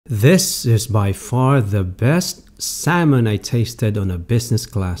This is by far the best salmon I tasted on a business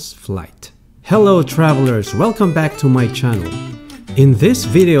class flight. Hello travelers, welcome back to my channel. In this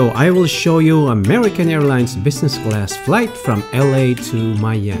video, I will show you American Airlines business class flight from LA to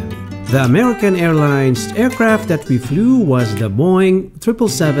Miami. The American Airlines aircraft that we flew was the Boeing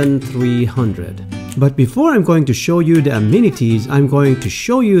 777-300. But before I'm going to show you the amenities, I'm going to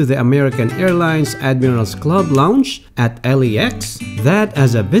show you the American Airlines Admirals Club Lounge at LAX that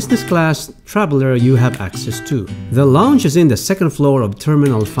as a business class traveler you have access to. The lounge is in the second floor of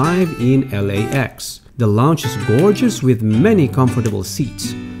Terminal 5 in LAX. The lounge is gorgeous with many comfortable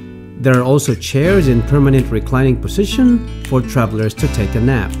seats. There are also chairs in permanent reclining position for travelers to take a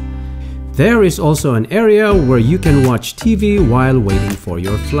nap. There is also an area where you can watch TV while waiting for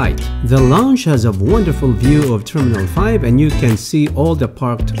your flight. The lounge has a wonderful view of Terminal 5 and you can see all the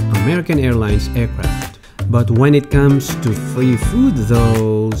parked American Airlines aircraft. But when it comes to free food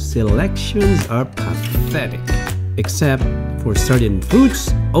though, selections are pathetic. Except for certain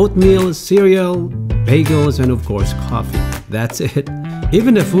foods, oatmeal, cereal, bagels, and of course coffee. That's it.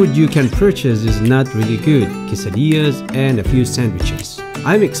 Even the food you can purchase is not really good, quesadillas and a few sandwiches.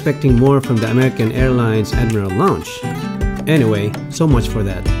 I'm expecting more from the American Airlines Admiral Lounge. Anyway, so much for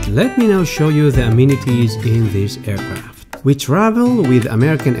that. Let me now show you the amenities in this aircraft. We traveled with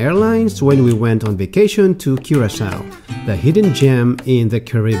American Airlines when we went on vacation to Curacao, the hidden gem in the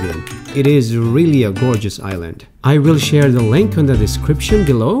Caribbean. It is really a gorgeous island. I will share the link on the description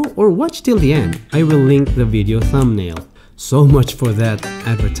below or watch till the end. I will link the video thumbnail. So much for that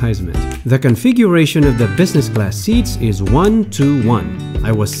advertisement. The configuration of the business class seats is 1-to-1.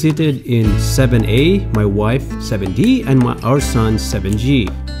 I was seated in 7A, my wife 7D, and our son 7G.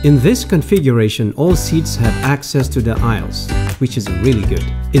 In this configuration, all seats have access to the aisles, which is really good.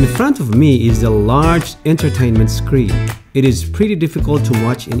 In front of me is a large entertainment screen. It is pretty difficult to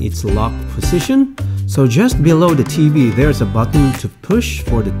watch in its locked position, so just below the TV there's a button to push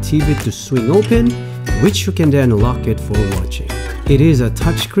for the TV to swing open, which you can then lock it for watching. It is a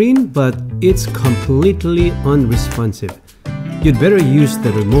touchscreen, but it's completely unresponsive. You'd better use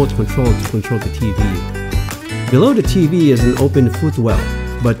the remote control to control the TV. Below the TV is an open footwell,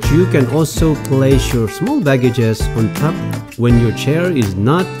 but you can also place your small baggages on top when your chair is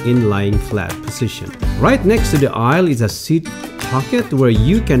not in lying flat position. Right next to the aisle is a seat pocket where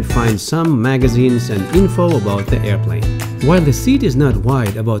you can find some magazines and info about the airplane. While the seat is not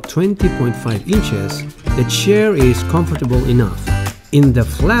wide, about 20.5 inches, the chair is comfortable enough. In the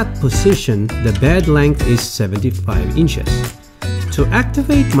flat position, the bed length is 75 inches. To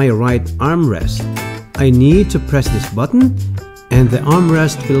activate my right armrest, I need to press this button and the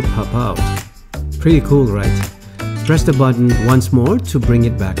armrest will pop out. Pretty cool, right? Press the button once more to bring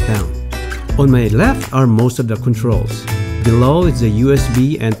it back down. On my left are most of the controls. Below is the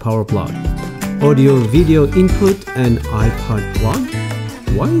USB and power plug, audio video input and iPod plug.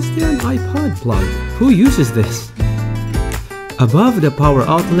 Why is there an iPod plug? Who uses this? Above the power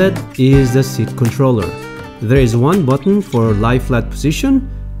outlet is the seat controller. There is one button for lie flat position.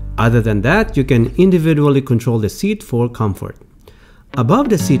 Other than that, you can individually control the seat for comfort. Above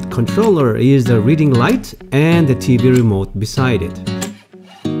the seat controller is the reading light and the TV remote beside it.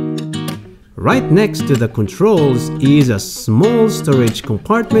 Right next to the controls is a small storage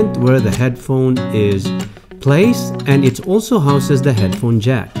compartment where the headphone is placed, and it also houses the headphone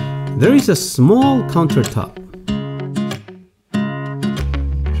jack. There is a small countertop.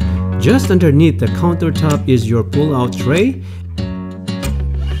 Just underneath the countertop is your pull-out tray,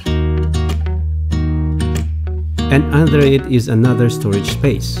 and under it is another storage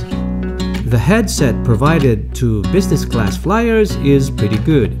space. The headset provided to business class flyers is pretty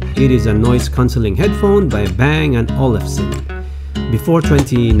good. It is a noise cancelling headphone by Bang & Olufsen. Before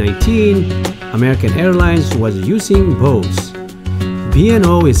 2019, American Airlines was using Bose.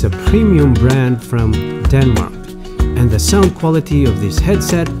 B&O is a premium brand from Denmark, and the sound quality of this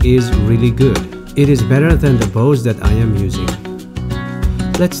headset is really good. It is better than the Bose that I am using.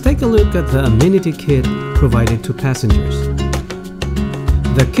 Let's take a look at the amenity kit provided to passengers.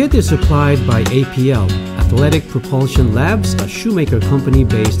 The kit is supplied by APL, Athletic Propulsion Labs, a shoemaker company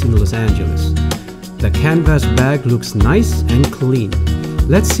based in Los Angeles. The canvas bag looks nice and clean.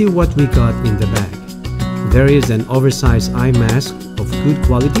 Let's see what we got in the bag. There is an oversized eye mask of good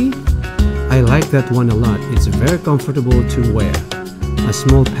quality. I like that one a lot. It's very comfortable to wear. A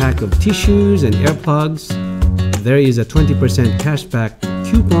small pack of tissues and earplugs. There is a 20% cashback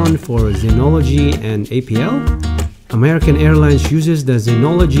coupon for Xenology and APL. American Airlines uses the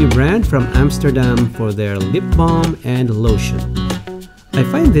Xenology brand from Amsterdam for their lip balm and lotion. I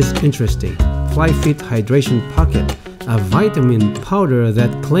find this interesting. Fly Fit Hydration Pocket, a vitamin powder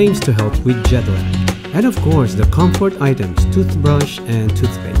that claims to help with jet lag, and of course the comfort items, toothbrush and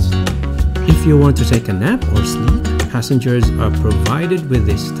toothpaste. If you want to take a nap or sleep, passengers are provided with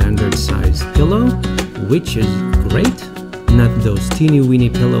a standard size pillow, which is great, not those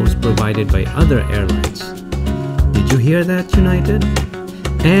teeny-weeny pillows provided by other airlines. Did you hear that, United?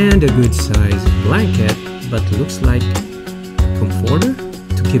 And a good size blanket, but looks like a comforter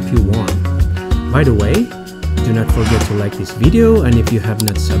to keep you warm. By the way, do not forget to like this video, and if you have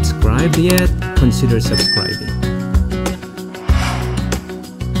not subscribed yet, consider subscribing.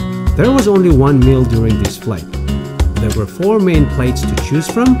 There was only one meal during this flight. There were 4 main plates to choose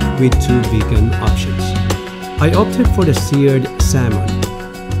from with 2 vegan options. I opted for the seared salmon.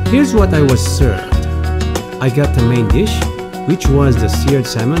 Here's what I was served. I got the main dish, which was the seared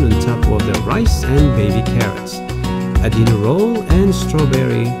salmon on top of the rice and baby carrots, a dinner roll and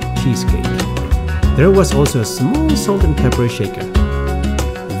strawberry cheesecake. There was also a small salt and pepper shaker.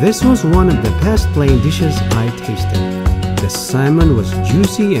 This was one of the best plain dishes I tasted. The salmon was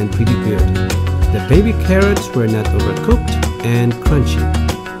juicy and pretty good. The baby carrots were not overcooked and crunchy.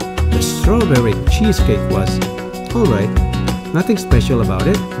 The strawberry cheesecake was alright, nothing special about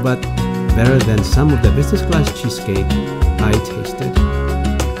it, but better than some of the business class cheesecake I tasted.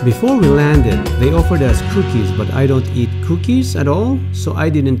 Before we landed, they offered us cookies, but I don't eat cookies at all, so I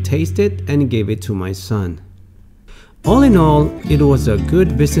didn't taste it and gave it to my son. All in all, it was a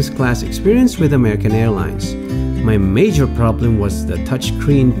good business class experience with American Airlines. My major problem was the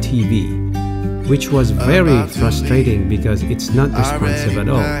touchscreen TV, which was very frustrating because it's not responsive at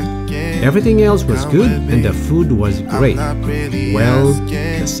all. Everything else was good and the food was great. Well,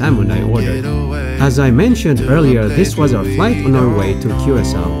 the salmon I ordered. As I mentioned earlier, this was our flight on our way to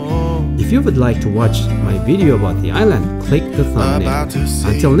Curacao. If you would like to watch my video about the island, click the thumbnail.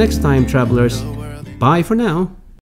 Until next time, travelers, bye for now.